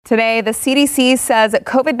Today, the CDC says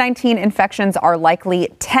COVID-19 infections are likely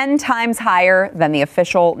 10 times higher than the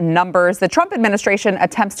official numbers. The Trump administration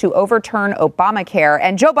attempts to overturn Obamacare,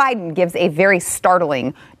 and Joe Biden gives a very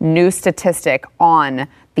startling new statistic on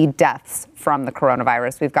the deaths from the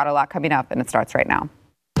coronavirus. We've got a lot coming up, and it starts right now.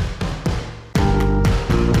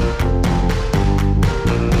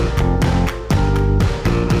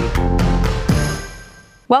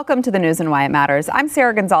 Welcome to the news and why it matters. I'm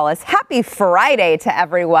Sarah Gonzalez. Happy Friday to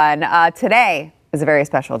everyone. Today is a very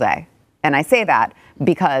special day. And I say that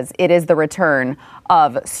because it is the return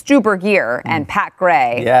of Stu Burguiere and Pat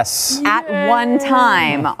Gray. Yes. At one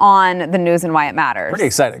time on the news and why it matters. Pretty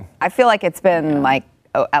exciting. I feel like it's been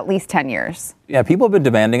at least 10 years. Yeah, people have been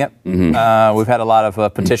demanding it. Mm-hmm. We've had a lot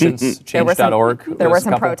of petitions, change.org. There were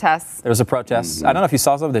some protests. There was a protest. Mm-hmm. I don't know if you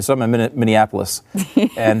saw some. They saw them in Minneapolis.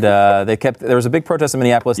 And there was a big protest in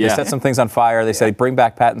Minneapolis. They set some things on fire. They said, bring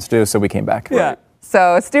back Pat and Stu, so we came back. Yeah. Right.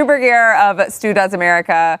 So Stu Burguiere of Stu Does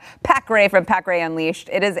America, Pat Gray from Pat Gray Unleashed.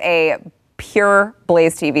 It is a pure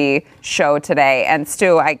Blaze TV show today. And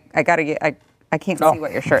Stu, I can't see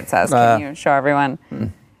what your shirt says. Can you show everyone?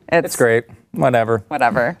 It's great. Whatever.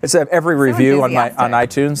 It's every review on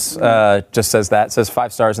iTunes just says that. It says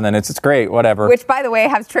 5 stars, and then it's great. Whatever. Which, by the way,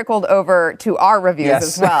 has trickled over to our reviews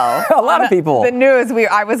as well. A lot of people. The news.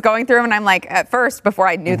 I was going through them, and I'm like, at first, before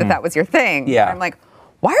I knew that was your thing, I'm like,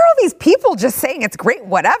 why are all these people just saying it's great,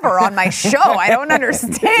 whatever, on my show? I don't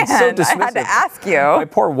understand. So dismissive. I had to ask you. My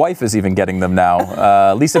poor wife is even getting them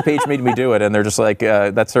now. Lisa Page made me do it, and they're just like,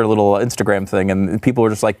 that's her little Instagram thing. And people are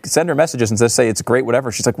just like, send her messages and just say it's great,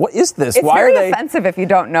 whatever. She's like, what is this? It's very offensive if you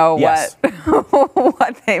don't know what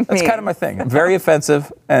they mean. That's kind of my thing. Very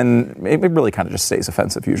offensive, and it really kind of just stays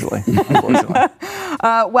offensive usually, unfortunately.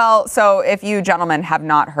 So if you gentlemen have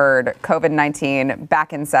not heard, COVID-19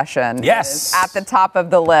 back in session is at the top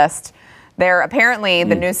of the list. There apparently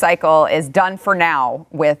the news cycle is done for now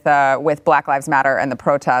with Black Lives Matter and the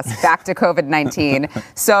protests. Back to COVID-19.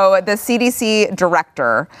 So the CDC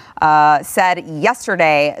director said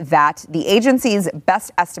yesterday that the agency's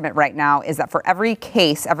best estimate right now is that for every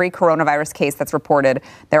coronavirus case that's reported,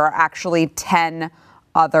 there are actually 10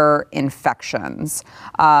 other infections.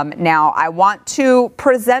 Now, I want to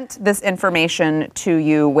present this information to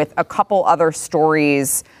you with a couple other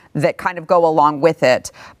stories that kind of go along with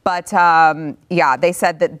it. But they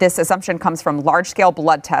said that this assumption comes from large-scale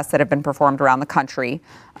blood tests that have been performed around the country,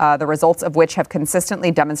 the results of which have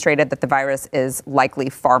consistently demonstrated that the virus is likely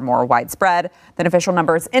far more widespread than official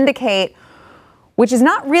numbers indicate, which is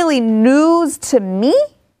not really news to me,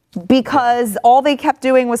 because all they kept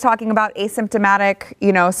doing was talking about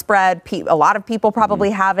asymptomatic, spread. A lot of people probably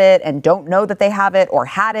have it and don't know that they have it, or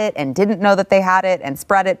had it and didn't know that they had it and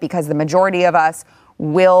spread it, because the majority of us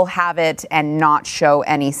will have it and not show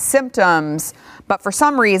any symptoms. But for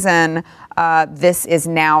some reason, this is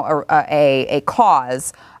now a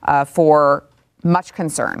cause for much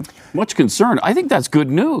concern. Much concern. I think that's good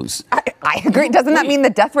news. I agree. Doesn't that mean the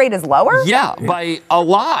death rate is lower? Yeah, by a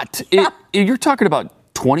lot. You're talking about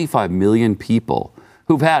 25 million people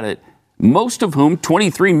who've had it, most of whom,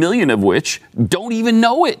 23 million of which, don't even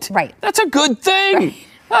know it. Right. That's a good thing.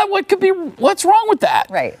 Right. What's wrong with that?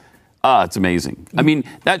 Right. It's amazing. I mean,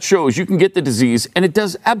 that shows you can get the disease and it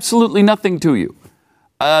does absolutely nothing to you.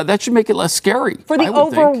 That should make it less scary. For the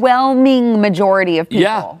overwhelming majority of people.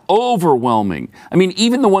 Yeah, overwhelming. I mean,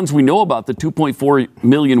 even the ones we know about, the 2.4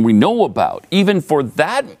 million we know about, even for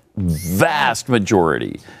that vast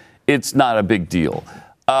majority, it's not a big deal.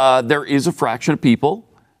 There is a fraction of people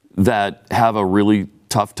that have a really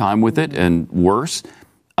tough time with it and worse.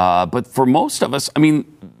 But for most of us, I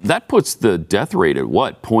mean, that puts the death rate at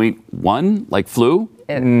what, 0.1, like flu?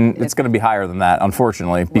 It's going to be higher than that,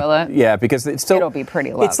 unfortunately. Will it? Yeah, because it'll be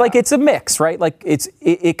pretty low. It's like it's a mix, right? Like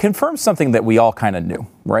it confirms something that we all kind of knew,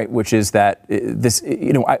 right? Which is that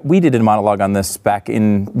we did a monologue on this back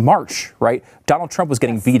in March, right? Donald Trump was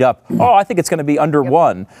getting beat up. Oh, I think it's going to be under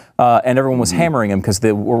 1, and everyone was hammering him because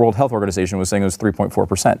the World Health Organization was saying it was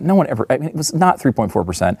 3.4%. No one ever. I mean, it was not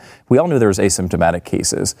 3.4%. We all knew there was asymptomatic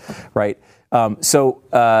cases, right?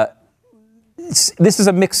 This is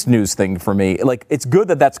a mixed news thing for me. Like, it's good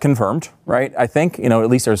that that's confirmed, right? I think, at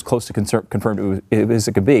least they're as close to confirmed as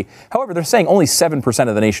it could be. However, they're saying only 7%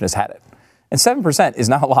 of the nation has had it. And 7% is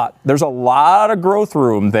not a lot. There's a lot of growth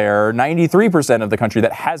room there, 93% of the country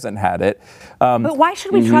that hasn't had it. But why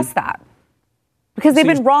should we trust that? Because they've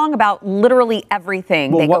been wrong about literally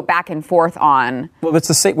everything they go back and forth on. Well, it's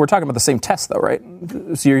the same. We're talking about the same test, though, right?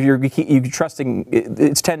 So you're trusting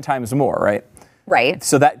it's 10 times more, right? Right.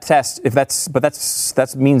 So that test,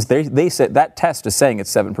 that means they said that test is saying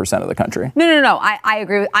it's 7% of the country. No. I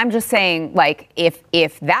agree. I'm just saying, like,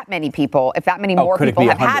 if that many people, if that many more people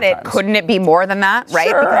have had it, couldn't it be more than that, right?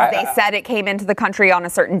 Sure, because they said it came into the country on a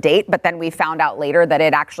certain date, but then we found out later that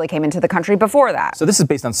it actually came into the country before that. So this is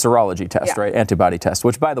based on serology test, right? Antibody test,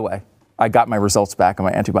 which, by the way, I got my results back on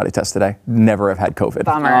my antibody test today. Never have had COVID.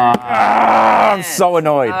 Bummer. I'm so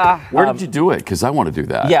annoyed. Where did you do it? Because I want to do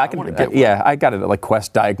that. Yeah, I got it at like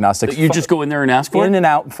Quest Diagnostics. You just go in there and ask for it? In and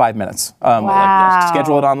out in 5 minutes. Wow.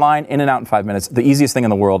 Schedule it online, in and out in 5 minutes. The easiest thing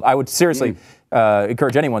in the world. I would seriously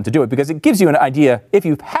encourage anyone to do it because it gives you an idea. If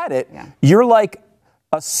you've had it, you're like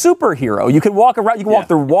a superhero. You can walk around, you can walk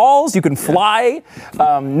through walls, you can fly.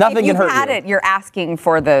 Nothing can hurt you. If you had it, you're asking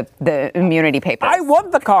for the immunity papers. I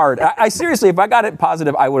want the card. I seriously, if I got it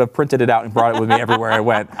positive, I would have printed it out and brought it with me everywhere I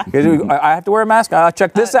went. I have to wear a mask.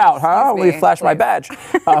 Check this out, huh? Let me flash my badge.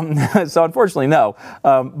 So unfortunately, no.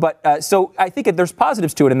 So I think there's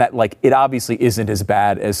positives to it in that, like, it obviously isn't as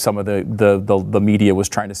bad as some of the media was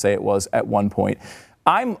trying to say it was at one point.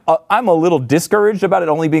 I'm a little discouraged about it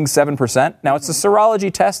only being 7%. Now, it's a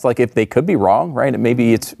serology test. Like, if they could be wrong, right?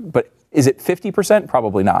 But is it 50%?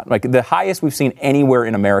 Probably not. Like, the highest we've seen anywhere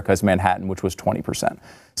in America is Manhattan, which was 20%.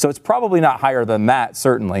 So it's probably not higher than that,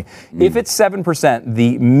 certainly. If it's 7%,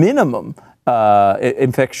 the minimum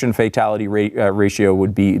infection fatality ratio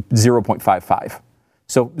would be 0.55.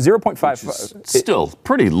 So 0.5 still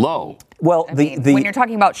pretty low. Well, when you're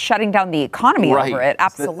talking about shutting down the economy over it,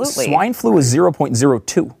 absolutely. Swine flu is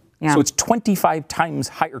 0.02. Yeah. So it's 25 times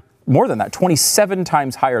higher, more than that, 27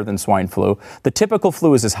 times higher than swine flu. The typical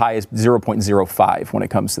flu is as high as 0.05 when it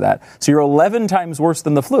comes to that. So you're 11 times worse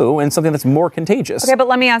than the flu and something that's more contagious. Okay, but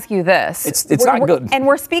let me ask you this. It's not good. And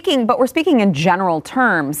we're speaking in general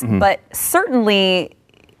terms, but certainly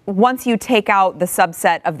once you take out the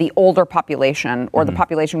subset of the older population or the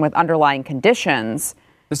population with underlying conditions.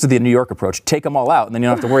 This is the New York approach. Take them all out, and then you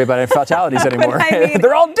don't have to worry about any fatalities anymore.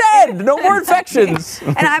 They're all dead. No more infections.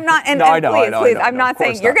 And I'm not. And, no, and I know, please, I'm not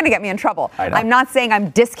saying you're going to get me in trouble. I'm not saying I'm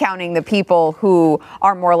discounting the people who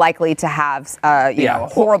are more likely to have, a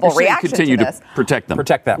horrible reaction to this. Continue to protect them.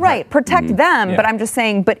 Protect them. Right. Protect them. Yeah. But I'm just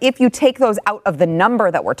saying. But if you take those out of the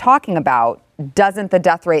number that we're talking about, doesn't the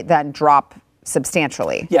death rate then drop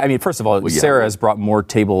substantially? Yeah, I mean, first of all, Sarah has brought more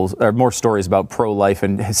stories about pro-life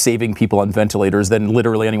and saving people on ventilators than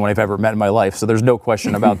literally anyone I've ever met in my life. So there's no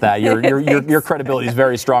question about that. Your credibility is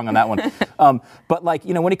very strong on that one. But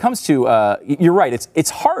when it comes to, you're right. It's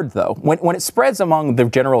hard though when it spreads among the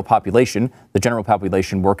general population. The general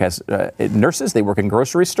population work as nurses. They work in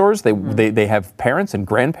grocery stores. They have parents and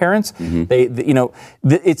grandparents.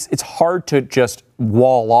 It's hard to just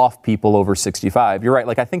wall off people over 65. You're right.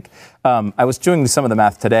 Like, I think I was doing some of the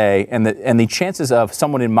math today, and the chances of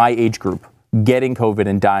someone in my age group getting COVID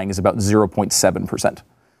and dying is about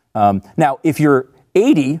 0.7%. Now, if you're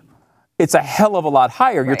 80, it's a hell of a lot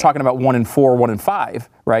higher. Right. You're talking about 1 in 4, 1 in 5,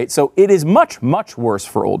 right? So it is much, much worse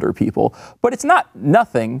for older people, but it's not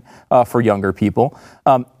nothing for younger people.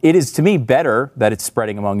 It is, to me, better that it's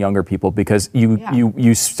spreading among younger people because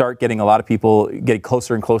you start getting a lot of people getting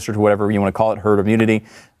closer and closer to whatever you want to call it, herd immunity.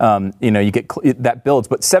 You get that builds,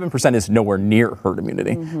 but 7% is nowhere near herd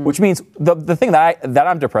immunity, which means the thing that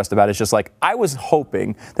I'm depressed about is just like I was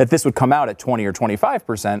hoping that this would come out at 20 or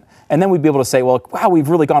 25%, and then we'd be able to say, well, wow, we've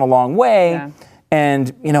really gone a long way. Yeah.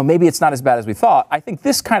 And, maybe it's not as bad as we thought. I think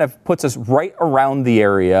this kind of puts us right around the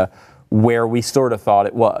area where we sort of thought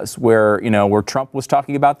it was, where Trump was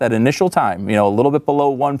talking about that initial time, a little bit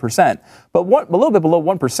below 1%. But a little bit below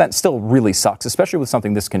 1% still really sucks, especially with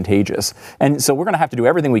something this contagious. And so we're going to have to do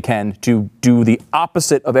everything we can to do the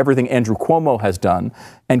opposite of everything Andrew Cuomo has done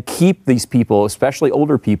and keep these people, especially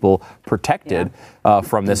older people, protected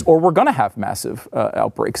from this, or we're going to have massive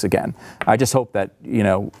outbreaks again. I just hope that,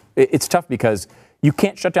 it's tough because you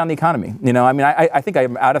can't shut down the economy. I think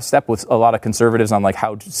I'm out of step with a lot of conservatives on like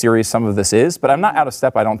how serious some of this is, but I'm not out of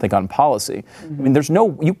step, I don't think, on policy.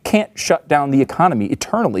 You can't shut down the economy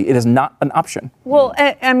eternally. It is not an option. Well,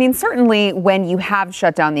 certainly when you have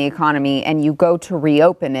shut down the economy and you go to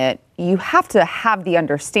reopen it, you have to have the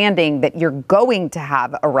understanding that you're going to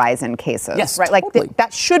have a rise in cases, yes, right? Totally. Like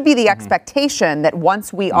that should be the expectation that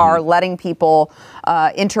once we are letting people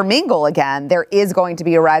intermingle again, there is going to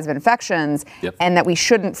be a rise of infections, and that we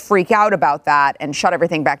shouldn't freak out about that and shut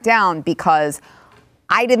everything back down because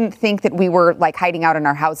I didn't think that we were like hiding out in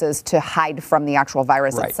our houses to hide from the actual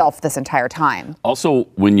virus itself this entire time. Also,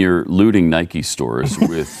 when you're looting Nike stores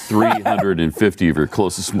with 350 of your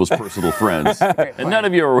closest, most personal friends, and none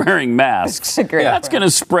of you are wearing masks, that's going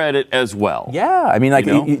to spread it as well. Yeah, I mean, like,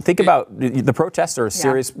 you think about the protests are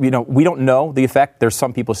serious. We don't know the effect. There's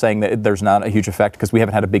some people saying that there's not a huge effect because we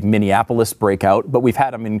haven't had a big Minneapolis breakout, but we've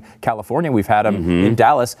had them in California, we've had them in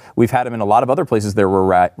Dallas, we've had them in a lot of other places there were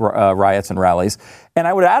riots and rallies. And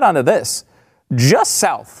I would add on to this, just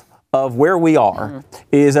south of where we are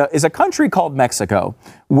is a country called Mexico,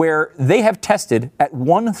 where they have tested at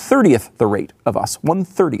 1/30th the rate of us.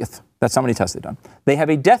 1/30th. That's how many tests they've done. They have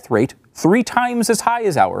a death rate 3 times as high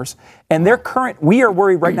as ours, and we are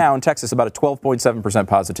worried right now in Texas about a 12.7%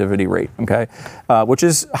 positivity rate, okay, which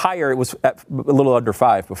is higher. It was at a little under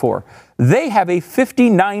 5 before. They have a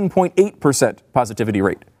 59.8% positivity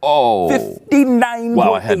rate. Oh. 59.8.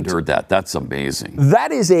 Wow, I hadn't heard that. That's amazing.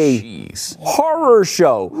 That is a horror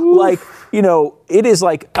show. Oof. Like, it is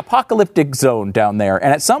like apocalyptic zone down there.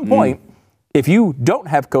 And at some point, if you don't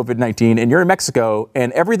have COVID-19 and you're in Mexico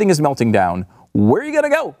and everything is melting down, where are you going to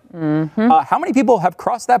go? How many people have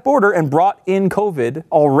crossed that border and brought in COVID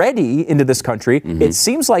already into this country? It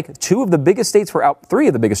seems like 3 of the biggest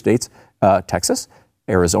states, Texas,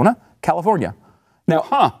 Arizona, California.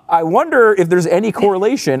 Now, I wonder if there's any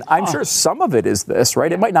correlation. I'm sure some of it is this,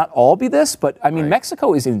 right? It might not all be this, but I mean,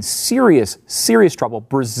 Mexico is in serious, serious trouble.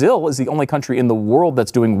 Brazil is the only country in the world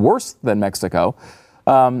that's doing worse than Mexico.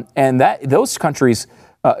 And those countries,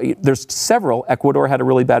 there's several. Ecuador had a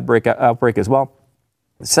really bad outbreak as well.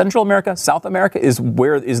 Central America, South America is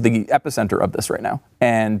the epicenter of this right now.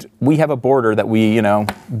 And we have a border that we,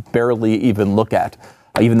 barely even look at.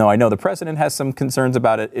 Even though I know the president has some concerns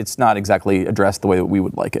about it, it's not exactly addressed the way that we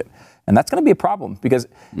would like it. And that's going to be a problem because,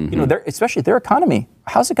 especially their economy,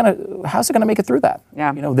 how's it going to make it through that?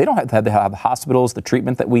 Yeah. They don't have to have the hospitals, the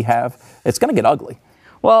treatment that we have. It's going to get ugly.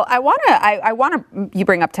 Well, I want to, you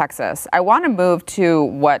bring up Texas. I want to move to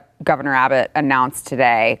what Governor Abbott announced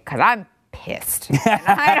today because I'm pissed. And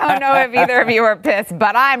I don't know if either of you are pissed,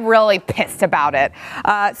 but I'm really pissed about it.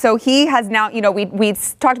 So he has now, we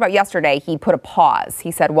talked about yesterday, he put a pause. He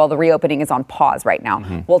said, well, the reopening is on pause right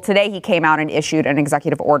now. Well, today he came out and issued an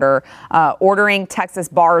executive order ordering Texas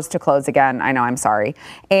bars to close again. I know, I'm sorry.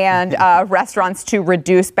 And restaurants to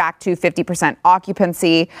reduce back to 50%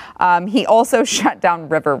 occupancy. He also shut down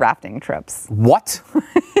river rafting trips. What?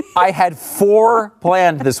 I had 4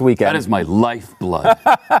 planned this weekend. That is my lifeblood.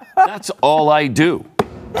 That's all I do.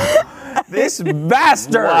 This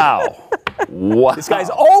bastard. Wow. This guy's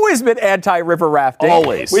always been anti-river rafting.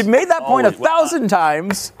 Always. We've made that point 1,000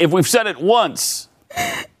 times. If we've said it once,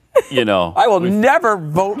 I will never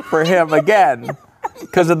vote for him again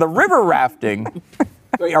because of the river rafting.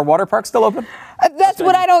 Are water parks still open? That's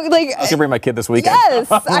what I don't like. I can bring my kid this weekend.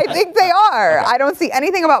 Yes, I think they are. I don't see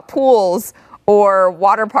anything about pools or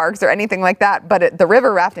water parks or anything like that, but the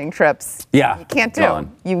river rafting trips, you can't do.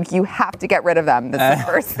 You have to get rid of them. That's the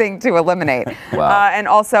first thing to eliminate. Wow. And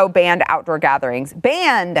also banned outdoor gatherings.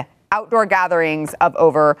 Banned outdoor gatherings of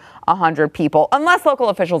over 100 people, unless local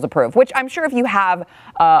officials approve, which I'm sure if you have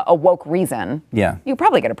a woke reason, you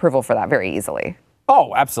probably get approval for that very easily.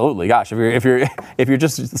 Oh, absolutely. Gosh, if you're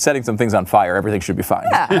just setting some things on fire, everything should be fine.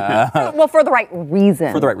 Yeah. Well, for the right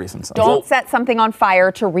reason. For the right reasons. Don't set something on fire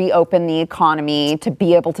to reopen the economy, to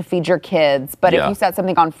be able to feed your kids. But if you set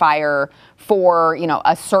something on fire for,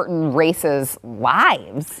 a certain race's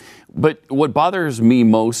lives. But what bothers me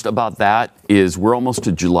most about that is we're almost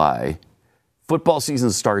to July. Football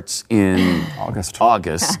season starts in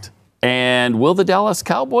August. And will the Dallas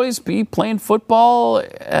Cowboys be playing football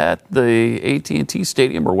at the AT&T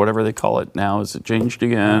Stadium or whatever they call it now? Is it changed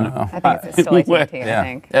again? I think it's still AT&T, I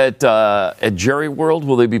think. At Jerry World,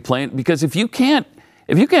 will they be playing? Because if you can't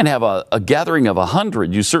have a gathering of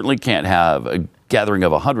 100, you certainly can't have a gathering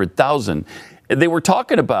of 100,000. They were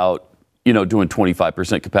talking about, doing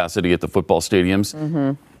 25% capacity at the football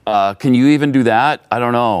stadiums. Can you even do that? I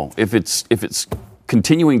don't know. If it's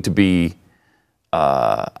continuing to be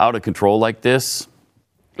out of control like this,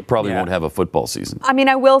 it probably won't have a football season. I mean,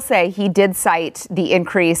 I will say he did cite the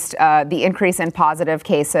increase in positive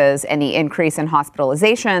cases and the increase in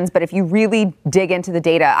hospitalizations. But if you really dig into the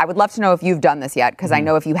data, I would love to know if you've done this yet, because I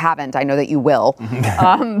know if you haven't, I know that you will.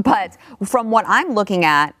 But from what I'm looking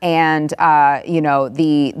at and,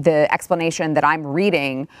 the explanation that I'm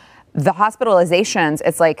reading, the hospitalizations,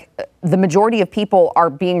 it's like the majority of people are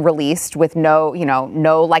being released with no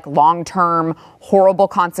like long-term horrible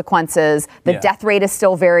consequences. The death rate is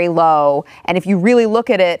still very low. And if you really look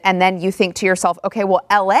at it and then you think to yourself, okay, well,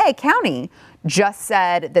 LA County, just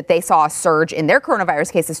said that they saw a surge in their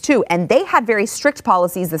coronavirus cases too, and they had very strict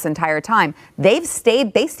policies this entire time. They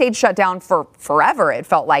stayed shut down for forever. It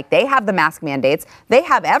felt like they have the mask mandates, they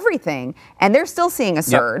have everything, and they're still seeing a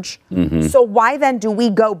surge. Yep. So why then do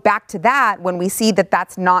we go back to that when we see that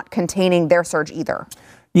that's not containing their surge either?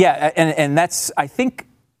 Yeah, and that's, I think,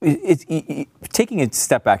 taking a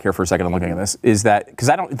step back here for a second and looking at this is that because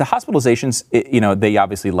the hospitalizations, they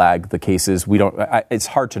obviously lag the cases. It's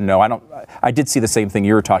hard to know. I did see the same thing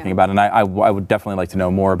you were talking about, and I would definitely like to know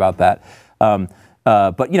more about that. But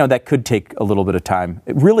that could take a little bit of time.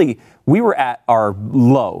 We were at our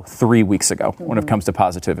low 3 weeks ago when it comes to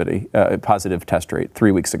positive test rate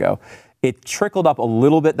 3 weeks ago. It trickled up a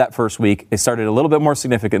little bit that first week. It started a little bit more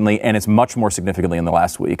significantly, and it's much more significantly in the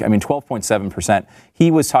last week. I mean, 12.7%.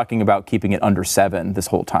 He was talking about keeping it under 7 this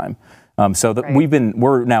whole time.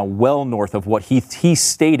 We're now well north of what he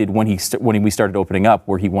stated when we started opening up,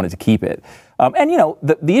 where he wanted to keep it.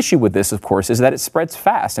 The issue with this, of course, is that it spreads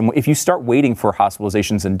fast, and if you start waiting for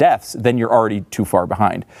hospitalizations and deaths, then you're already too far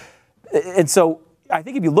behind. And so I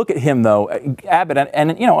think if you look at him, though, Abbott,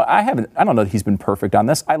 and I don't know that he's been perfect on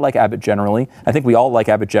this. I like Abbott generally. I think we all like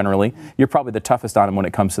Abbott generally. You're probably the toughest on him when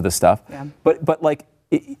it comes to this stuff. Yeah. But like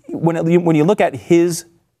when you look at his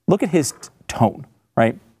tone,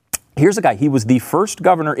 right? Here's a guy. He was the first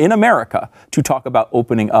governor in America to talk about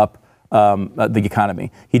opening up the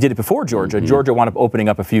economy. He did it before Georgia. Mm-hmm. Georgia wound up opening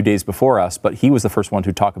up a few days before us, but he was the first one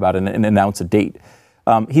to talk about it and announce a date.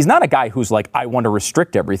 He's not a guy who's like, I want to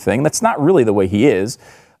restrict everything. That's not really the way he is.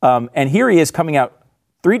 And here he is coming out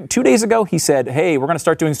 2 days ago. He said, hey, we're going to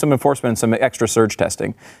start doing some enforcement and some extra surge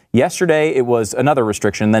testing. Yesterday, it was another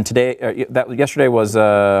restriction. Then today, yesterday was,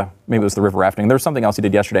 maybe it was the river rafting. There was something else he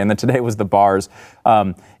did yesterday. And then today was the bars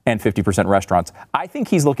and 50% restaurants. I think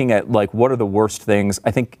he's looking at like, what are the worst things? I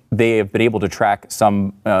think they have been able to track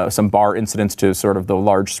some bar incidents to sort of the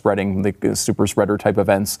large spreading, the super spreader type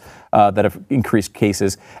events that have increased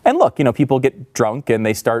cases. And look, people get drunk and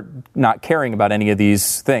they start not caring about any of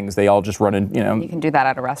these things. They all just run in, You can do that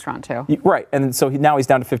at a restaurant too. Right. And so now he's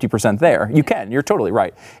down to 50% there. You can. You're totally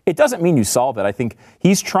right. It doesn't mean you solve it. I think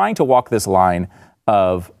he's trying to walk this line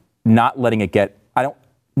of not letting it get,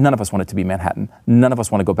 none of us want it to be Manhattan. None of us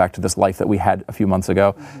want to go back to this life that we had a few months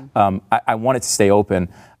ago. Mm-hmm. I want it to stay open.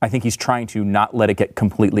 I think he's trying to not let it get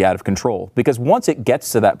completely out of control, because once it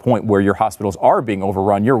gets to that point where your hospitals are being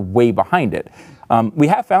overrun, you're way behind it. We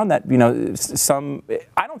have found that,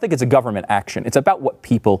 I don't think it's a government action. It's about what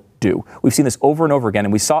people do. We've seen this over and over again,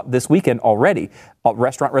 and we saw it this weekend already.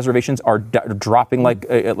 Restaurant reservations are dropping like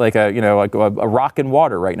a rock in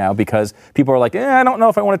water right now, because people are like, I don't know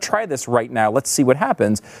if I want to try this right now. Let's see what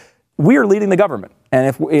happens. We are leading the government. And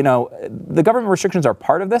if, the government restrictions are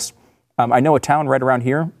part of this. I know a town right around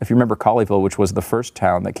here, if you remember Colleyville, which was the first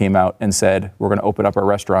town that came out and said, we're going to open up our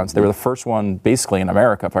restaurants. They were the first one basically in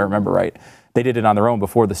America, if I remember right. They did it on their own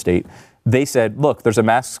before the state. They said, look, there's a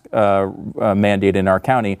mask mandate in our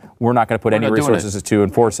county. We're not going to put any resources to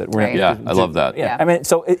enforce it. Right. I love that. Yeah. I mean,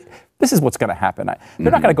 so this is what's going to happen.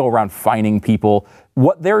 They're not going to go around fining people.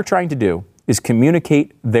 What they're trying to do is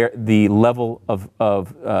communicate the level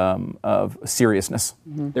of seriousness.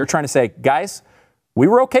 Mm-hmm. They're trying to say, guys, we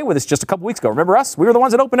were okay with this just a couple weeks ago. Remember us? We were the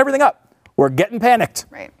ones that opened everything up. We're getting panicked.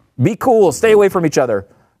 Right. Be cool. Stay away from each other.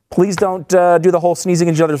 Please don't do the whole sneezing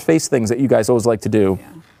in each other's face things that you guys always like to do.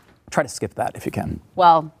 Yeah. Try to skip that if you can.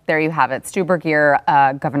 Well, there you have it. Stu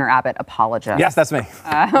Burguiere, Governor Abbott apologist. Yes, that's me.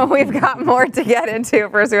 We've got more to get into.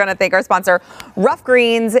 First, we want to thank our sponsor, Rough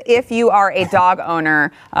Greens. If you are a dog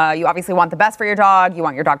owner, you obviously want the best for your dog. You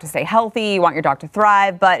want your dog to stay healthy. You want your dog to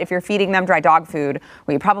thrive. But if you're feeding them dry dog food,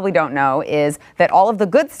 what you probably don't know is that all of the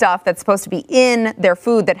good stuff that's supposed to be in their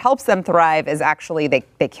food that helps them thrive is actually,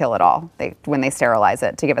 they kill it all when they sterilize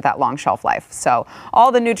it to give it that long shelf life. So all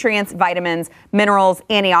the nutrients, vitamins, minerals,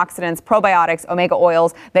 antioxidants, probiotics, omega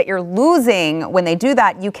oils that you're losing when they do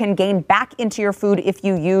that, you can gain back into your food if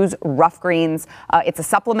you use Rough Greens. It's a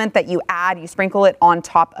supplement that you add, you sprinkle it on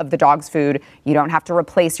top of the dog's food. You don't have to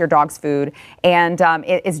replace your dog's food. And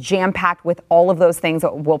it is jam-packed with all of those things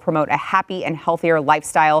that will promote a happy and healthier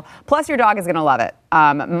lifestyle. Plus, your dog is going to love it.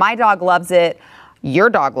 My dog loves it.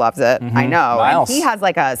 Your dog loves it, I know. Miles. And he has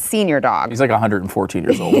like a senior dog. He's like 114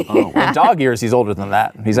 years old. In dog years, he's older than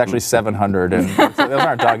that. He's actually 700, and those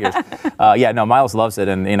aren't dog years. Miles loves it,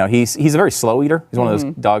 and he's a very slow eater. He's one of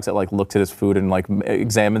those dogs that like looks at his food and like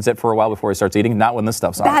examines it for a while before he starts eating. Not when this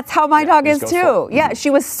stuff's on. That's how my dog is too. Yeah,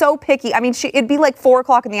 she was so picky. I mean, it'd be like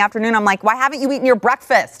 4:00 in the afternoon. I'm like, why haven't you eaten your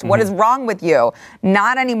breakfast? What is wrong with you?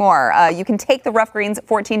 Not anymore. You can take the Rough Greens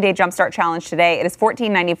 14-day Jumpstart Challenge today. It is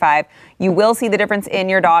 $14.95. You will see the difference in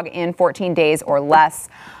your dog in 14 days or less.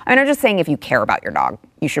 I mean, I'm just saying if you care about your dog,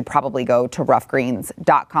 you should probably go to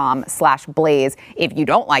roughgreens.com/blaze. If you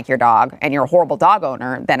don't like your dog and you're a horrible dog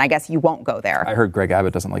owner, then I guess you won't go there. I heard Greg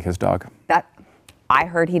Abbott doesn't like his dog. I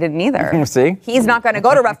heard he didn't either. See? He's not going to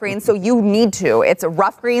go to Rough Greens, so you need to. It's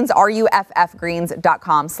Rough Greens,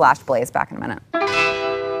 ruffgreens.com/blaze. Back in a minute.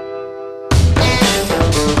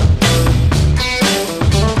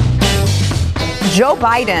 Joe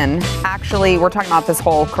Biden, actually, we're talking about this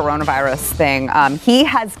whole coronavirus thing. He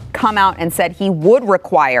has come out and said he would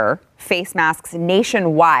require face masks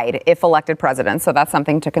nationwide if elected president. So that's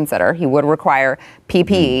something to consider. He would require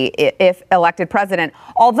PPE if elected president.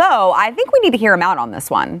 Although I think we need to hear him out on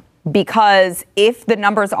this one, because if the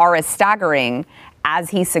numbers are as staggering as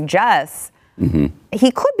he suggests,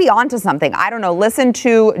 he could be onto something. I don't know. Listen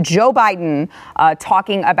to Joe Biden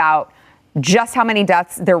talking about just how many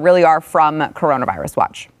deaths there really are from coronavirus.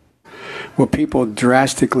 Watch. What people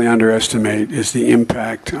drastically underestimate is the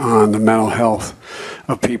impact on the mental health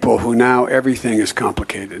of people who now everything is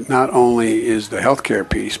complicated. Not only is the healthcare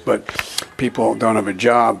piece, but people don't have a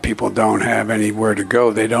job. People don't have anywhere to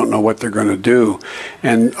go. They don't know what they're going to do.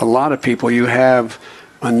 And a lot of people you have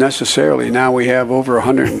unnecessarily. Now we have over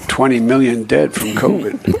 120 million dead from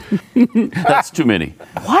COVID. That's too many.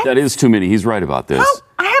 What? That is too many. He's right about this. Oh,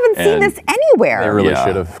 I haven't seen this anywhere. They really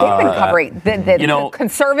should have. They've been covering. The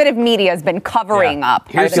conservative media has been covering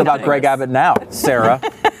up. Here's about Greg Abbott now, Sarah.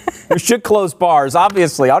 We should close bars.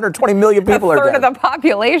 Obviously, 120 million people are dead. A third of the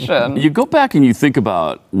population. You go back and you think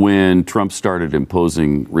about when Trump started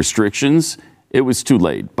imposing restrictions, it was too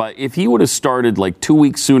late. But if he would have started like 2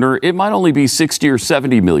 weeks sooner, it might only be 60 or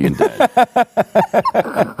 70 million dead.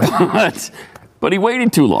 But he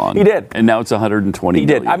waited too long. He did. And now it's 120 He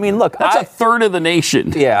million. did. I mean, look. That's a third of the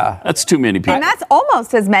nation. Yeah. That's too many people. And that's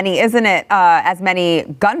almost as many, isn't it, as many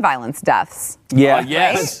gun violence deaths? Yeah,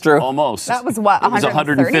 yes, that's true. Almost. That was what,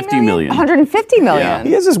 150 million? 150 million. Yeah.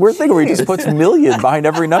 He has this weird thing where he just puts million behind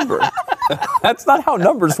every number. That's not how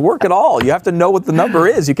numbers work at all. You have to know what the number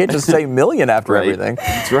is. You can't just say million after everything.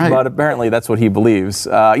 That's right. But apparently that's what he believes.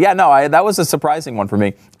 That was a surprising one for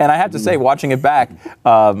me. And I have to say, watching it back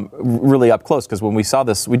really up close, because when we saw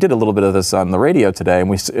this, we did a little bit of this on the radio today, and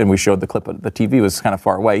we showed the clip. The TV was kind of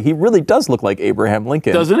far away. He really does look like Abraham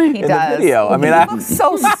Lincoln. Doesn't he? He in does. the video. I mean, he looks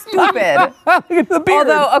so stupid. the beard.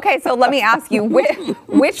 Although, okay, so let me ask you,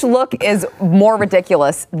 which look is more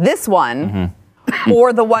ridiculous? This one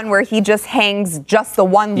or the one where he just hangs just the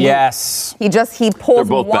one loop? Yes. He pulls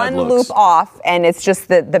both one bad looks. loop off, and it's just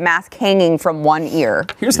the mask hanging from one ear.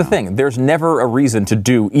 Here's the thing. There's never a reason to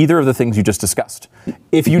do either of the things you just discussed.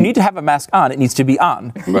 If you need to have a mask on, it needs to be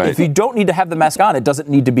on. Right. If you don't need to have the mask on, it doesn't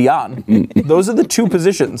need to be on. Those are the two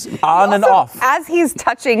positions, on and off. As he's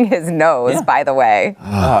touching his nose, by the way.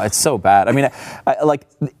 Oh, it's so bad. I mean,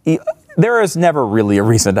 there is never really a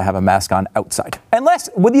reason to have a mask on outside. Unless,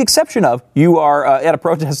 with the exception of, you are at a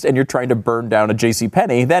protest and you're trying to burn down a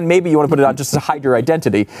JCPenney, then maybe you want to put it on just to hide your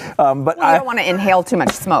identity. But You don't want to inhale too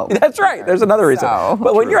much smoke. That's right. There's another reason.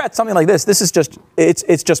 But when you're at something like this is just,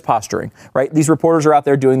 it's just posturing, right? These reporters are out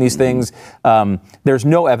there doing these things. There's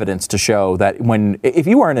no evidence to show that if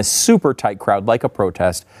you are in a super tight crowd, like a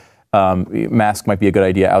protest, mask might be a good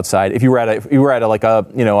idea outside. If you were at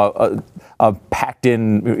a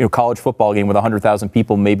packed-in college football game with 100,000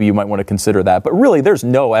 people, maybe you might want to consider that. But really, there's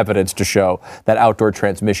no evidence to show that outdoor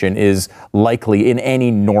transmission is likely in any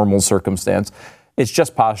normal circumstance. It's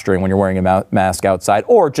just posturing when you're wearing a mask outside,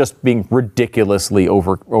 or just being ridiculously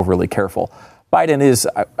overly careful. Biden is,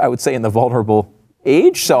 I would say, in the vulnerable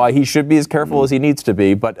age, so he should be as careful as he needs to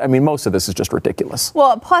be. But I mean, most of this is just ridiculous.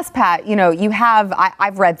 Well, plus, Pat,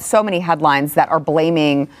 I've read so many headlines that are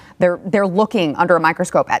blaming, they're looking under a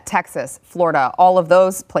microscope at Texas, Florida, all of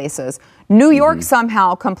those places. New York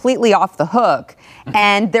somehow completely off the hook,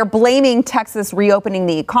 and they're blaming Texas reopening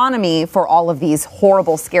the economy for all of these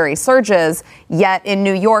horrible, scary surges. Yet in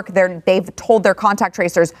New York, they've told their contact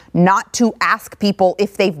tracers not to ask people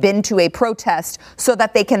if they've been to a protest, so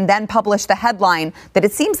that they can then publish the headline that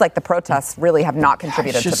it seems like the protests really have not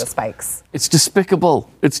contributed to the spikes. It's despicable.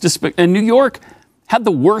 And New York had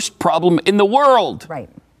the worst problem in the world. Right.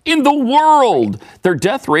 In the world. Right. Their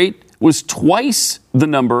death rate was twice the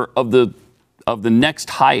number of the next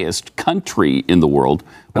highest country in the world,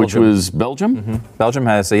 which was Belgium. Mm-hmm. Belgium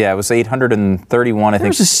has, it was 831, I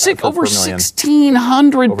think. Over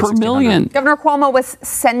 1,600 per million. Governor Cuomo was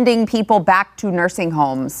sending people back to nursing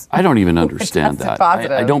homes. I don't even understand that.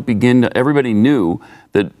 I don't begin to. Everybody knew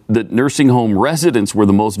that nursing home residents were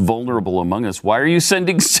the most vulnerable among us. Why are you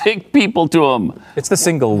sending sick people to them? It's the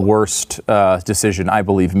single worst decision, I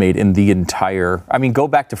believe, made in the entire. I mean, go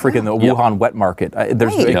back to freaking the Wuhan wet market.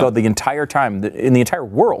 The entire time in the entire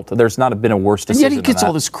world, there's not been a worse decision. And yet he gets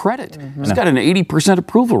all this credit. Mm-hmm. He's got an 80%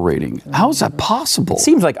 approval rating. How is that possible? It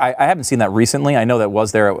seems like I haven't seen that recently. I know that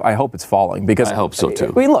was there. I hope it's falling because I hope so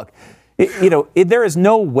too. I mean, look. There is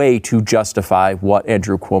no way to justify what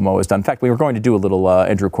Andrew Cuomo has done. In fact, we were going to do a little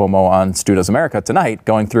Andrew Cuomo on Stu Does America tonight,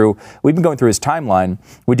 we've been going through his timeline.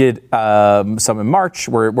 We did some in March.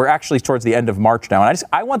 We're actually towards the end of March now. And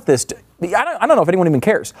I want this I don't know if anyone even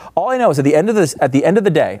cares. All I know is at the end of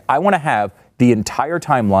the day, I want to have the entire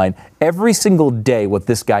timeline, every single day, what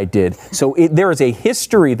this guy did. So there is a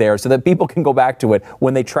history there, so that people can go back to it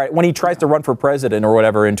when he tries to run for president or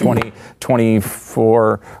whatever in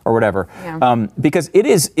 2024 or whatever. Yeah. Because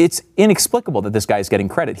it's inexplicable that this guy is getting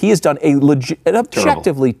credit. He has done an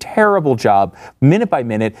objectively terrible job, minute by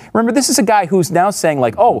minute. Remember, this is a guy who's now saying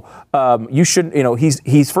like, you shouldn't.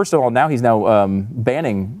 He's first of all now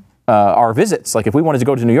banning our visits. Like if we wanted to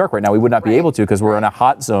go to New York right now, we would not be able to because we're in a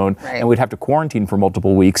hot zone and we'd have to quarantine for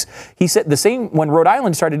multiple weeks. He said the same when Rhode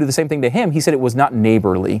Island started to do the same thing to him. He said it was not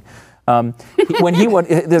neighborly. When he went,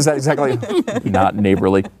 there's that exactly not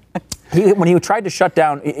neighborly. When he tried to shut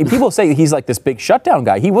down, people say he's like this big shutdown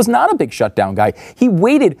guy. He was not a big shutdown guy. He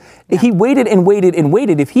waited and waited and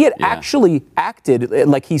waited. If he had actually acted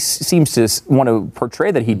like he seems to want to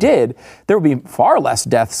portray that he did, there would be far less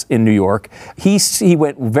deaths in New York. He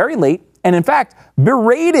went very late. And in fact,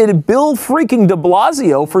 berated Bill freaking de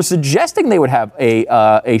Blasio for suggesting they would have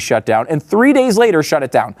a shutdown, and 3 days later shut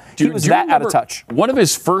it down. He was that out of touch. One of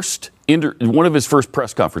his first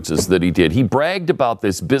press conferences that he did, he bragged about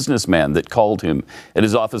this businessman that called him at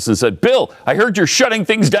his office and said, "Bill, I heard you're shutting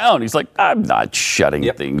things down." He's like, "I'm not shutting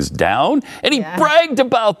things down," and he bragged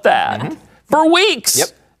about that for weeks. Yep.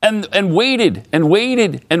 And waited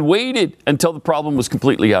until the problem was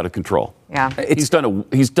completely out of control. Yeah, he's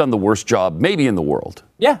done the worst job maybe in the world.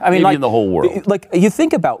 Yeah, I mean, maybe in the whole world. Like you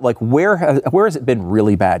think about like where has it been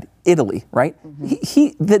really bad? Italy, right?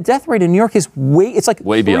 Mm-hmm. The death rate in New York is way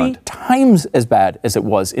beyond. 3 times as bad as it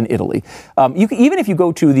was in Italy. Even if you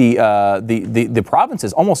go to the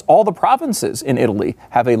provinces, almost all the provinces in Italy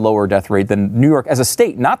have a lower death rate than New York as a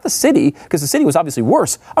state, not the city, because the city was obviously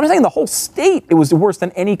worse. I'm saying the whole state, it was worse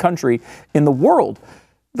than any country in the world.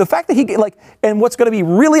 The fact that and what's going to be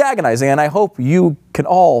really agonizing, and I hope you can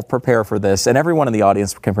all prepare for this, and everyone in the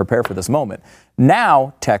audience can prepare for this moment.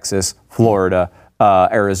 Now, Texas, Florida,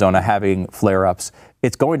 Arizona having flare-ups,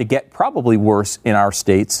 it's going to get probably worse in our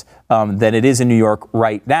states than it is in New York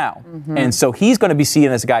right now. Mm-hmm. And so he's going to be seen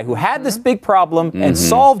as a guy who had this big problem and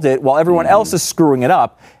solved it while everyone else is screwing it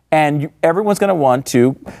up. And everyone's going to want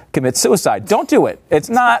to commit suicide. Don't do it.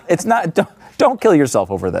 Don't kill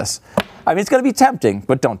yourself over this. I mean, it's going to be tempting,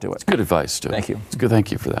 but don't do it. It's good advice, Stu. Thank you. It's good.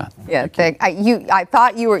 Thank you for that. Yeah, I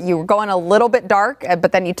thought you were going a little bit dark,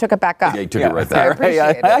 but then you took it back up. Yeah, you took it right back. I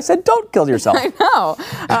appreciate it. I said, don't kill yourself. I know.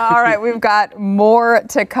 All right, we've got more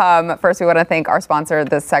to come. First, we want to thank our sponsor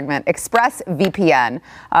of this segment, ExpressVPN.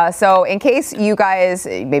 So in case you guys,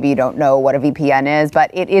 maybe you don't know what a VPN is,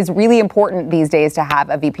 but it is really important these days to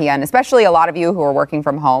have a VPN, especially a lot of you who are working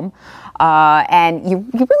from home. And you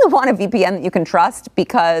really want a VPN that you can trust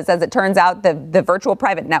because, as it turns out, the virtual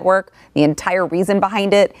private network, the entire reason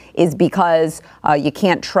behind it is because you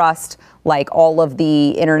can't trust like all of the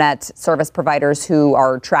internet service providers who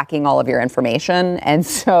are tracking all of your information. And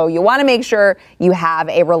so you want to make sure you have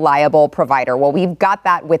a reliable provider. Well, we've got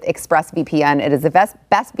that with ExpressVPN. It is the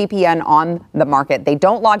best VPN on the market. They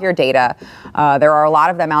don't log your data. There are a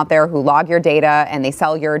lot of them out there who log your data and they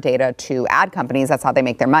sell your data to ad companies. That's how they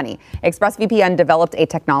make their money. ExpressVPN developed a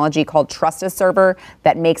technology called Trusted Server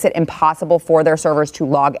that makes it impossible for their servers to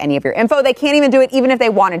log any of your info. They can't even do it even if they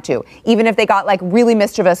wanted to, even if they got like really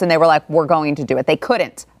mischievous and they were like, we're going to do it. They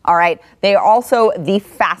couldn't. All right. They are also the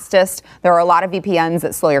fastest. There are a lot of VPNs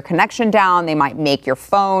that slow your connection down. They might make your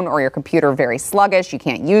phone or your computer very sluggish. You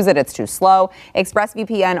can't use it. It's too slow.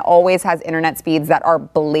 ExpressVPN always has internet speeds that are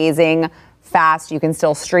blazing fast. You can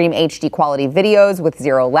still stream HD quality videos with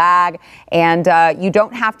zero lag, and you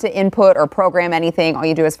don't have to input or program anything. All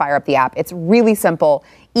you do is fire up the app. It's really simple.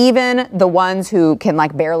 Even the ones who can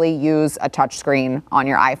barely use a touchscreen on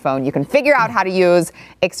your iPhone, you can figure out how to use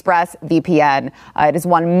ExpressVPN. It has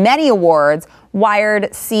won many awards. Wired,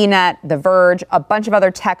 CNET, The Verge, a bunch of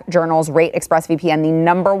other tech journals rate ExpressVPN the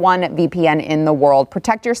 #1 VPN in the world.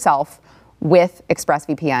 Protect yourself with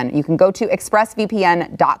ExpressVPN. You can go to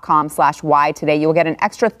expressvpn.com/Y today. You will get an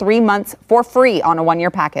extra 3 months for free on a 1-year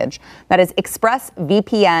package. That is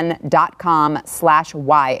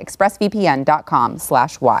expressvpn.com/Y.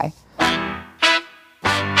 expressvpn.com/Y.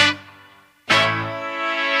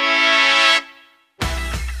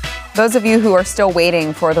 Those of you who are still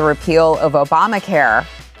waiting for the repeal of Obamacare,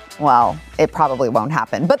 well, it probably won't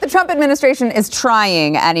happen. But the Trump administration is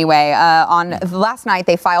trying anyway. On last night,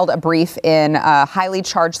 they filed a brief in a highly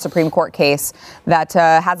charged Supreme Court case that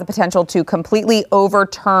has the potential to completely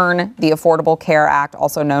overturn the Affordable Care Act,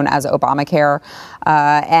 also known as Obamacare.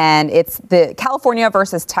 And it's the California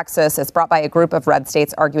versus Texas. It's brought by a group of red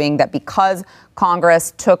states arguing that because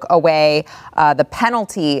Congress took away the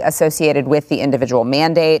penalty associated with the individual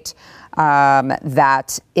mandate,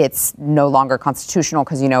 that it's no longer constitutional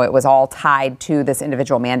because, it was all tied to this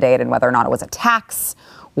individual mandate, and whether or not it was a tax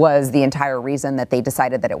was the entire reason that they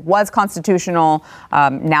decided that it was constitutional.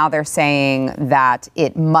 Now they're saying that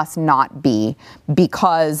it must not be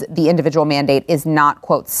because the individual mandate is not,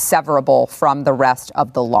 quote, severable from the rest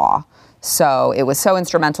of the law. So it was so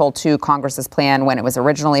instrumental to Congress's plan when it was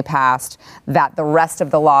originally passed that the rest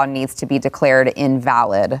of the law needs to be declared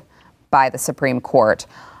invalid by the Supreme Court.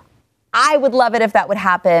 I would love it if that would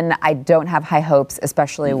happen. I don't have high hopes,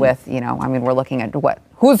 especially with, we're looking at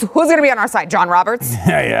who's going to be on our side? John Roberts?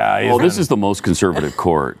 Yeah. Well, this is the most conservative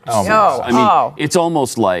court. It's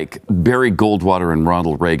almost like Barry Goldwater and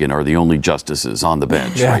Ronald Reagan are the only justices on the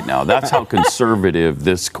bench right now. That's how conservative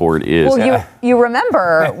this court is. Well, you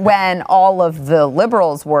remember when all of the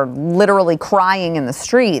liberals were literally crying in the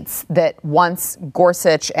streets that once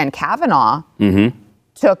Gorsuch and Kavanaugh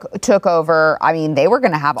took over, they were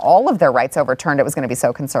going to have all of their rights overturned. It was going to be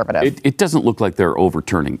so conservative. It doesn't look like they're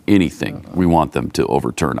overturning anything we want them to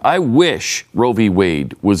overturn. I wish Roe v.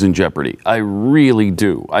 Wade was in jeopardy. I really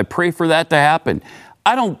do. I pray for that to happen.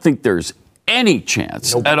 I don't think there's any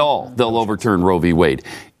chance at all they'll overturn Roe v. Wade,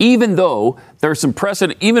 even though there's some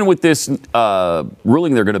precedent, even with this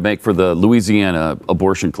ruling they're going to make for the Louisiana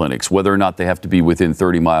abortion clinics, whether or not they have to be within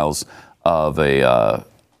 30 miles of a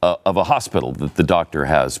hospital that the doctor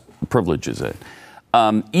has privileges in.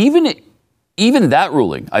 Even that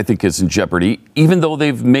ruling, I think, is in jeopardy, even though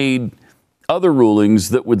they've made other rulings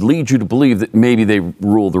that would lead you to believe that maybe they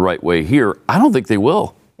rule the right way here. I don't think they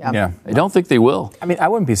will. Yeah. I don't think they will. I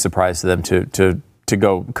wouldn't be surprised to them to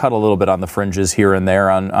go cut a little bit on the fringes here and there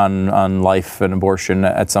on life and abortion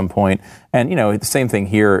at some point. And, the same thing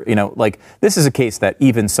here, this is a case that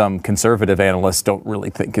even some conservative analysts don't really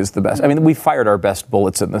think is the best. We fired our best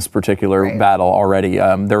bullets in this particular battle already.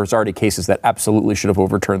 There was already cases that absolutely should have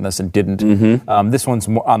overturned this and didn't. This one's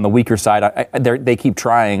more on the weaker side. They keep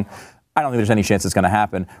trying. I don't think there's any chance it's going to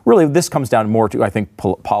happen. Really, this comes down more to, I think,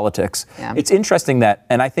 politics. Yeah. It's interesting that,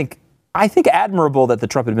 and I think admirable that the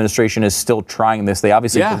Trump administration is still trying this. They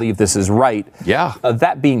obviously believe this is right. Yeah.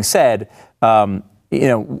 That being said,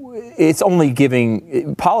 it's only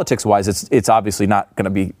giving, politics-wise, it's obviously not going to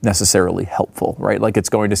be necessarily helpful, right? It's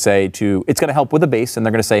going to help with the base, and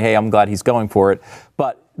they're going to say, hey, I'm glad he's going for it.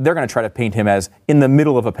 But they're going to try to paint him as, in the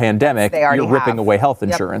middle of a pandemic, you're ripping away health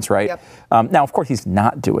insurance, right? Yep. Now, of course, he's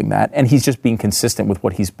not doing that, and he's just being consistent with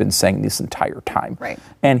what he's been saying this entire time. Right.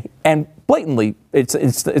 And blatantly,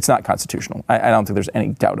 it's not constitutional. I don't think there's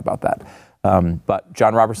any doubt about that. But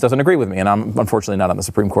John Roberts doesn't agree with me, and I'm unfortunately not on the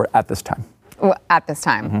Supreme Court at this time. Well, at this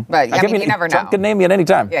time. But you never know. Trump can name me at any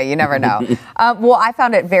time. Yeah, you never know. Well, I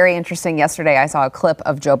found it very interesting. Yesterday, I saw a clip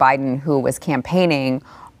of Joe Biden who was campaigning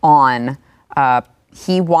on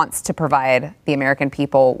he wants to provide the American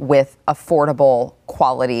people with affordable,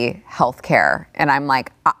 quality health care. And I'm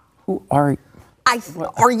like, who are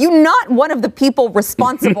you not one of the people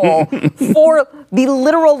responsible for the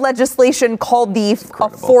literal legislation called the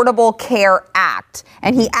Affordable Care Act?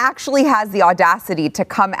 And he actually has the audacity to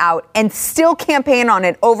come out and still campaign on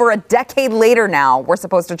it over a decade later now. We're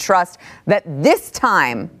supposed to trust that this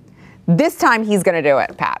time he's going to do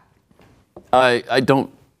it, Pat. I don't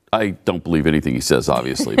believe anything he says,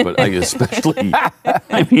 obviously, but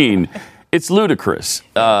it's ludicrous.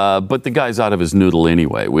 But the guy's out of his noodle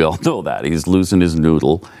anyway. We all know that. He's losing his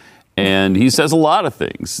noodle. And he says a lot of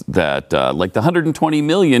things that, like the 120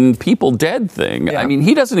 million people dead thing. Yeah.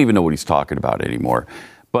 He doesn't even know what he's talking about anymore.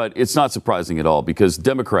 But it's not surprising at all because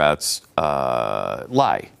Democrats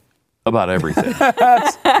lie about everything.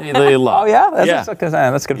 They lie. Oh, yeah?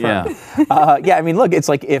 That's confirmed. Yeah. I mean, look, it's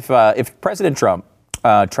like if President Trump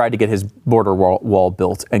tried to get his border wall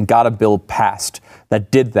built and got a bill passed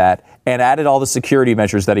that did that and added all the security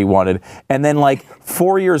measures that he wanted. And then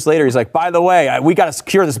 4 years later, he's like, by the way, we got to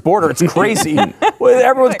secure this border. It's crazy.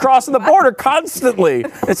 Everyone's crossing the border constantly.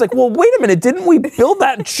 It's like, well, wait a minute. Didn't we build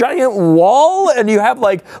that giant wall? And you have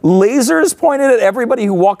lasers pointed at everybody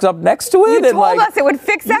who walks up next to it? You told us it would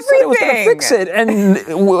fix everything. Said it was going to fix it.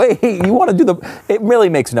 And wait, you want to do it really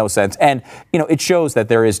makes no sense. And, it shows that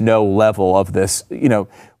there is no level of this,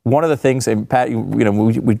 One of the things, and Pat,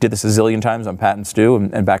 we did this a zillion times on Pat and Stu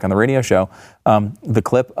and back on the radio show, the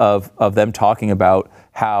clip of them talking about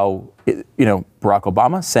how, Barack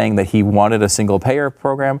Obama saying that he wanted a single payer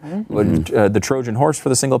program, the Trojan horse for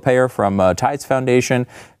the single payer from Tides Foundation.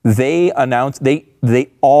 They announced, they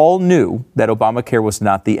all knew that Obamacare was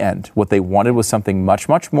not the end. What they wanted was something much,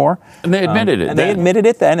 much more. And they admitted it. And they admitted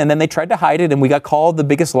it then, and then they tried to hide it, and we got called the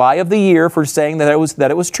biggest lie of the year for saying that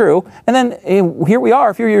it was true. And then here we are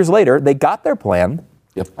a few years later, they got their plan.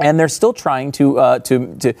 Yep. And they're still trying to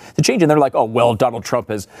change. And they're like, oh, well, Donald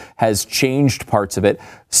Trump has changed parts of it.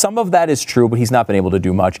 Some of that is true, but he's not been able to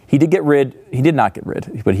do much. He did not get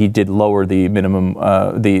rid, but he did lower the minimum,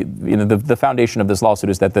 the foundation of this lawsuit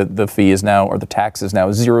is that the fee is now, or the tax is now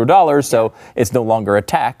 $0. So it's no longer a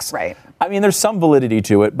tax. Right. I mean, there's some validity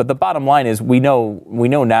to it, but the bottom line is we know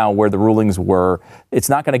now where the rulings were. It's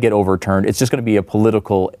not going to get overturned. It's just going to be a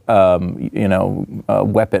political,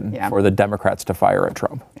 weapon for the Democrats to fire at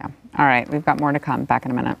Trump. Yeah. All right. We've got more to come. Back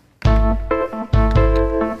in a minute. But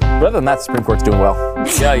other than that, the Supreme Court's doing well.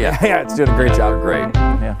 Yeah. Yeah, it's doing a great job. Great.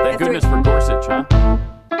 Yeah. Thank goodness for Gorsuch, huh?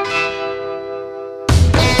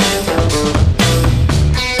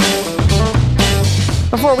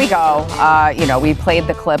 Before we go, we played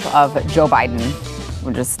the clip of Joe Biden.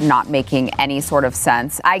 We're just not making any sort of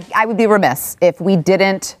sense. I would be remiss if we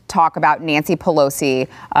didn't talk about Nancy Pelosi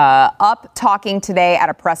up talking today at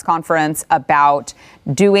a press conference about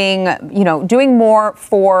doing more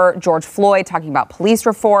for George Floyd, talking about police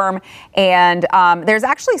reform. And there's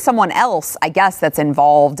actually someone else, I guess, that's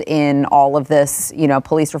involved in all of this,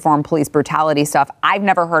 police reform, police brutality stuff. I've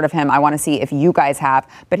never heard of him. I want to see if you guys have.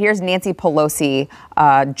 But here's Nancy Pelosi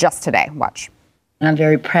just today. Watch. And I'm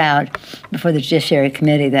very proud before the Judiciary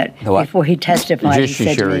Committee that before he testified, he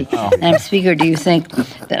said to me, Madam Speaker, do you think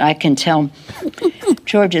that I can tell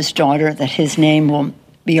George's daughter that his name will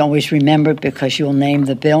be always remembered because you'll name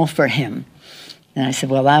the bill for him? And I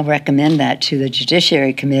said, well, I'll recommend that to the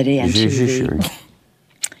Judiciary Committee and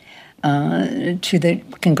to the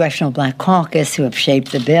Congressional Black Caucus who have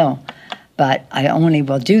shaped the bill. But I only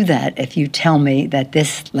will do that if you tell me that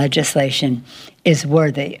this legislation is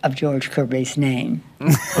worthy of George Kirby's name.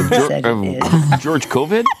 George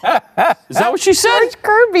COVID? Is that what she said? George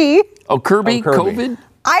Kirby. Oh, Kirby. COVID?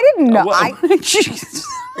 I didn't know.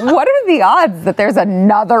 What are the odds that there's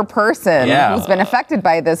another person who's been affected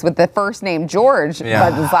by this with the first name George,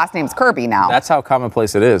 but his last name's Kirby now? That's how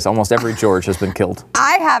commonplace it is. Almost every George has been killed.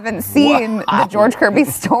 I haven't seen the George Kirby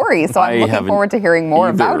story, so I'm looking forward to hearing more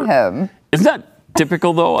about him. Isn't that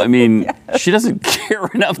typical, though? I mean, she doesn't care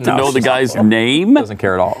enough to know the guy's name. Doesn't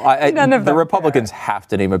care at all. The Republicans have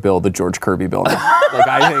to name a bill the George Kirby bill.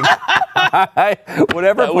 I think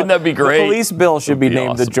wouldn't that be great? The police bill should be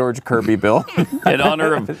named the George Kirby bill in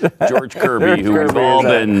honor of George Kirby, who was involved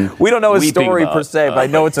in. We don't know his story per se, but I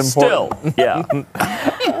know it's important. Still, yeah.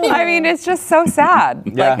 I mean, it's just so sad.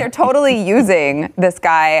 Yeah. Like they're totally using this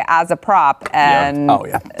guy as a prop, and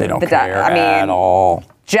they don't care at all.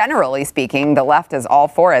 Generally speaking, the left is all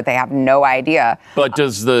for it. They have no idea. But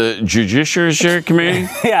does the Judiciary Committee?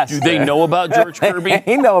 Yes. Do they know about George Kirby?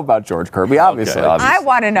 They know about George Kirby, obviously. Okay, I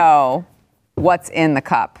want to know what's in the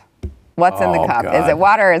cup. What's in the cup? God. Is it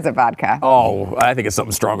water or is it vodka? Oh, I think it's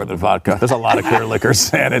something stronger than vodka. There's a lot of clear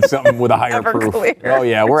liquors, and it's something with a higher proof. Oh,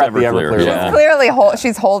 yeah, we're at the Everclear. Yeah. Clearly,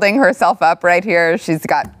 she's holding herself up right here. She's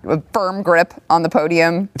got a firm grip on the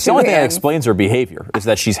podium. It's the only thing that explains her behavior is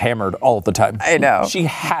that she's hammered all the time. I know. She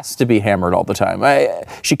has to be hammered all the time.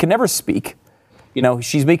 She can never speak.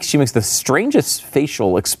 She makes the strangest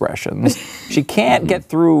facial expressions. She can't get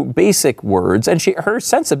through basic words, and her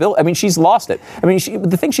sensibility. I mean, she's lost it. I mean,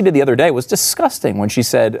 the thing she did the other day was disgusting when she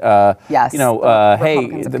said, "Yes,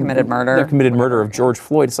 hey, committed murder. The committed murder of George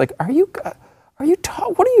Floyd." It's like, are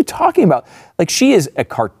what are you talking about? Like, she is a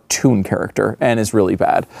cartoon character and is really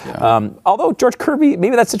bad. Yeah. Although George Kirby,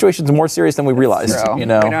 maybe that situation is more serious than we realized. You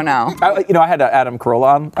know, we don't know. I had Adam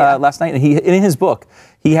Carolla on last night, and in his book,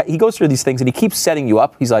 he goes through these things and he keeps setting you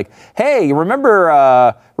up. He's like, hey, remember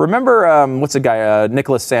what's the guy,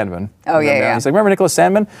 Nicholas Sandmann? Oh, yeah. He's like, remember Nicholas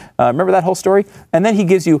Sandmann? Remember that whole story? And then he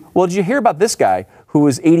gives you, well, did you hear about this guy who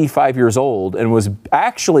was 85 years old and was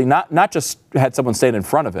actually not just had someone stand in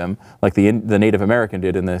front of him, like the Native American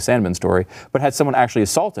did in the Sandmann story, but had someone actually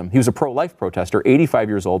assault him. He was a pro-life protester, 85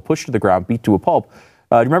 years old, pushed to the ground, beat to a pulp.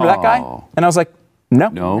 Do you remember that guy? And I was like,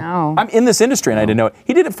 no. I'm in this industry and I didn't know it.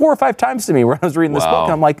 He did it 4 or 5 times to me when I was reading this book,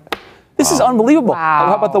 and I'm like, this is unbelievable. Wow.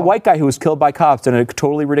 How about the white guy who was killed by cops in a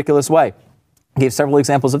totally ridiculous way? Gave several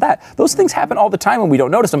examples of that. Those things happen all the time and we don't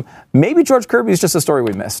notice them. Maybe George Kirby is just a story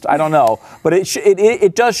we missed. I don't know. But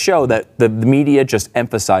it does show that the media just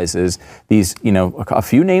emphasizes these, a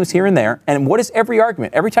few names here and there. And what is every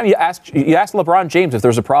argument? Every time you ask LeBron James if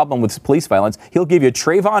there's a problem with police violence, he'll give you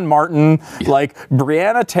Trayvon Martin, like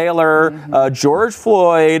Breonna Taylor, George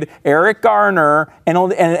Floyd, Eric Garner,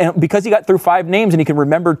 and because he got through 5 names and he can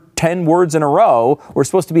remember 10 words in a row, we're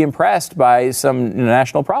supposed to be impressed by some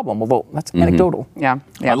national problem. Although that's anecdotal. Yeah.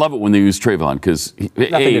 I love it when they use Trayvon because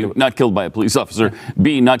A, not killed by a police officer,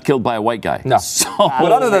 B, not killed by a white guy. No.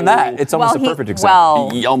 But other than that, it's almost a perfect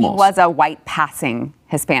example. He was a white passing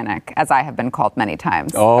Hispanic, as I have been called many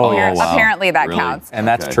times. Oh, wow. Apparently that counts. And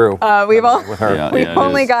that's true. We've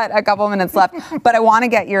only got a couple minutes left, but I want to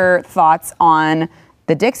get your thoughts on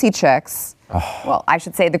the Dixie Chicks. Well, I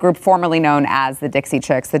should say the group formerly known as the Dixie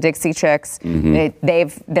Chicks. The Dixie Chicks,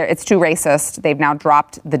 it's too racist. They've now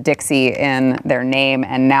dropped the Dixie in their name,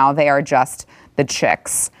 and now they are just the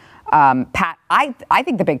Chicks. Pat, I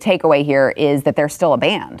think the big takeaway here is that they're still a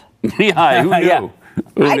band. Yeah, who knew? Yeah.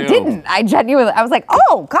 I didn't. I was like,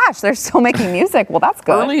 oh gosh, they're still making music. Well, that's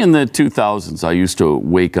good. Early in the 2000s, I used to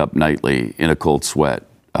wake up nightly in a cold sweat,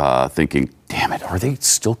 thinking, damn it, are they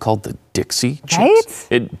still called the Dixie Chicks?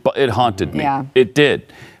 Right? It haunted me. Yeah. It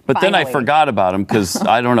did. But then I Finally. forgot about them because,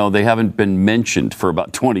 I don't know, they haven't been mentioned for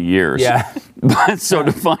about 20 years. Yeah. But so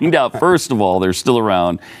to find out, first of all, they're still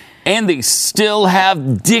around and they still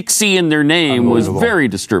have Dixie in their name was very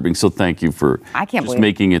disturbing. So thank you for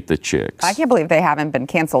making it the Chicks. I can't believe they haven't been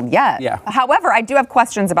canceled yet. Yeah. However, I do have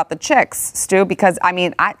questions about the Chicks, Stu, because I'm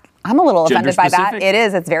a little offended by that. Gender-specific? It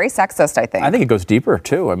is. It's very sexist, I think. I think it goes deeper,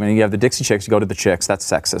 too. I mean, you have the Dixie Chicks, you go to the Chicks. That's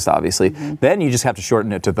sexist, obviously. Then you just have to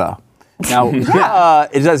shorten it to the. Now,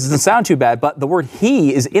 it doesn't sound too bad, but the word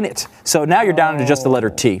he is in it. So now you're down to just the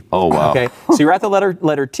letter T. Oh, wow. Okay, so you're at the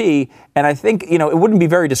letter T, and I think, it wouldn't be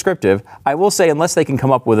very descriptive. I will say, unless they can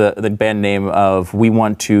come up with the band name of we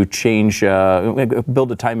want to change,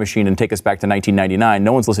 build a time machine and take us back to 1999,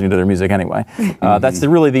 no one's listening to their music anyway. That's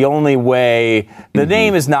really the only way. The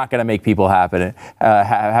name is not going to make people have it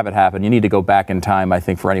happen. You need to go back in time, I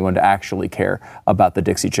think, for anyone to actually care about the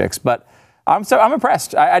Dixie Chicks. But I'm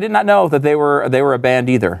impressed. I did not know that they were a band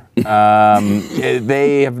either. They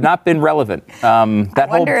have not been relevant. That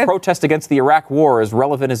whole protest against the Iraq War, as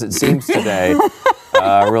relevant as it seems today,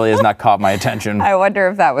 really has not caught my attention. I wonder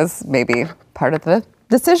if that was maybe part of the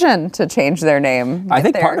decision to change their name. I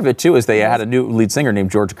think part of it too is they had a new lead singer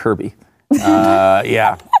named George Kirby.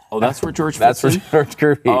 Yeah. Oh, that's where George That's where George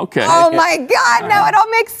Kirby. Okay. Oh my God! Now it all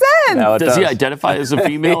makes sense. No, does he identify as a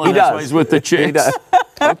female? He And that's does. why he's with the Chicks. He does.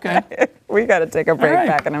 Okay. We got to take a break. All right.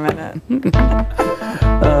 Back in a minute.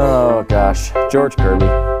 Oh gosh, George Kirby,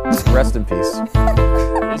 rest in peace.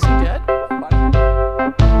 Is he dead?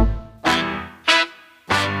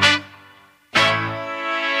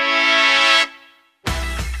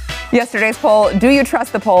 Yesterday's poll, do you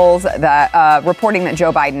trust the polls that reporting that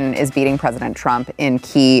Joe Biden is beating President Trump in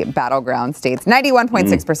key battleground states?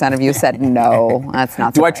 91.6% of you said no. That's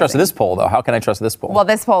not Do I surprising. trust this poll, though? How can I trust this poll? Well,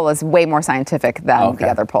 this poll is way more scientific than Okay.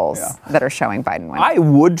 the other polls Yeah. that are showing Biden winning. I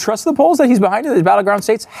would trust the polls that he's behind in the battleground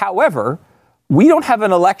states. However, we don't have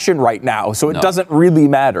an election right now, so it doesn't really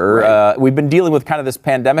matter. Right. We've been dealing with kind of this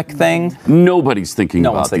pandemic thing. Nobody's thinking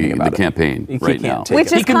No about one's thinking the about it. campaign He right can't now. take Which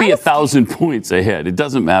it. is He could be kind of 1,000 points ahead. It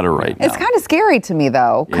doesn't matter right now. It's kind of scary to me,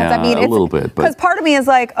 though. Because, Yeah, a little bit, but- Because part of me is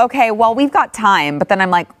like, okay, well, we've got time. But then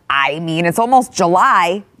I'm like, it's almost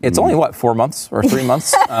July. It's only, 4 months or 3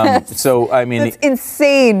 months? So, I mean... It's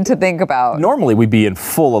insane to think about. Normally, we'd be in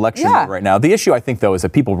full election Yeah. mode right now. The issue, I think, though, is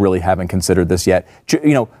that people really haven't considered this yet.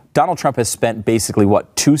 Donald Trump has spent basically,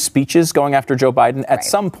 2 speeches going after Joe Biden. At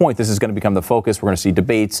some point, this is going to become the focus. We're going to see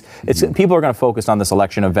debates. People are going to focus on this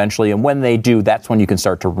election eventually. And when they do, that's when you can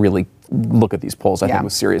start to really look at these polls, I think,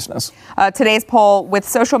 with seriousness. Today's poll, with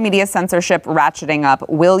social media censorship ratcheting up,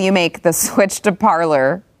 will you make the switch to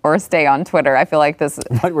Parler or stay on Twitter? I feel like this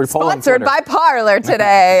is sponsored by Parler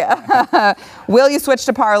today. Will you switch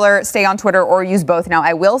to Parler, stay on Twitter, or use both? Now,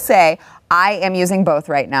 I will say I am using both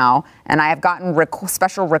right now, and I have gotten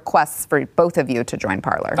special requests for both of you to join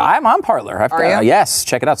Parler. I'm on Parler. Are you? Yes,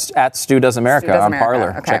 check it out. At Stu Does America on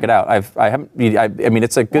Parler. Okay. Check it out. I mean,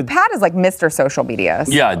 it's a good. Well, Pat is like Mr. Social Media.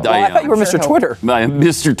 So. Yeah, I thought you were Mr. Twitter. I am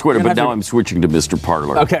Mr. Twitter, but now I'm switching to Mr.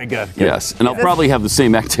 Parler. Okay, good. Yes, and I'll probably have the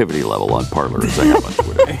same activity level on Parler as I have on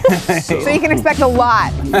Twitter. So you can expect a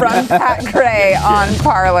lot from Pat Gray on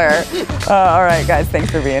Parler. All right, guys, thanks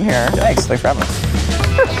for being here. Thanks for having us.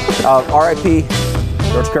 R.I.P.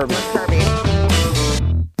 George Kirby.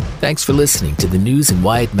 Thanks for listening to the news and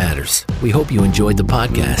why it matters. We hope you enjoyed the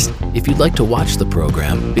podcast. If you'd like to watch the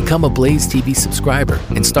program, become a Blaze TV subscriber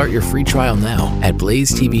and start your free trial now at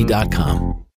blazetv.com.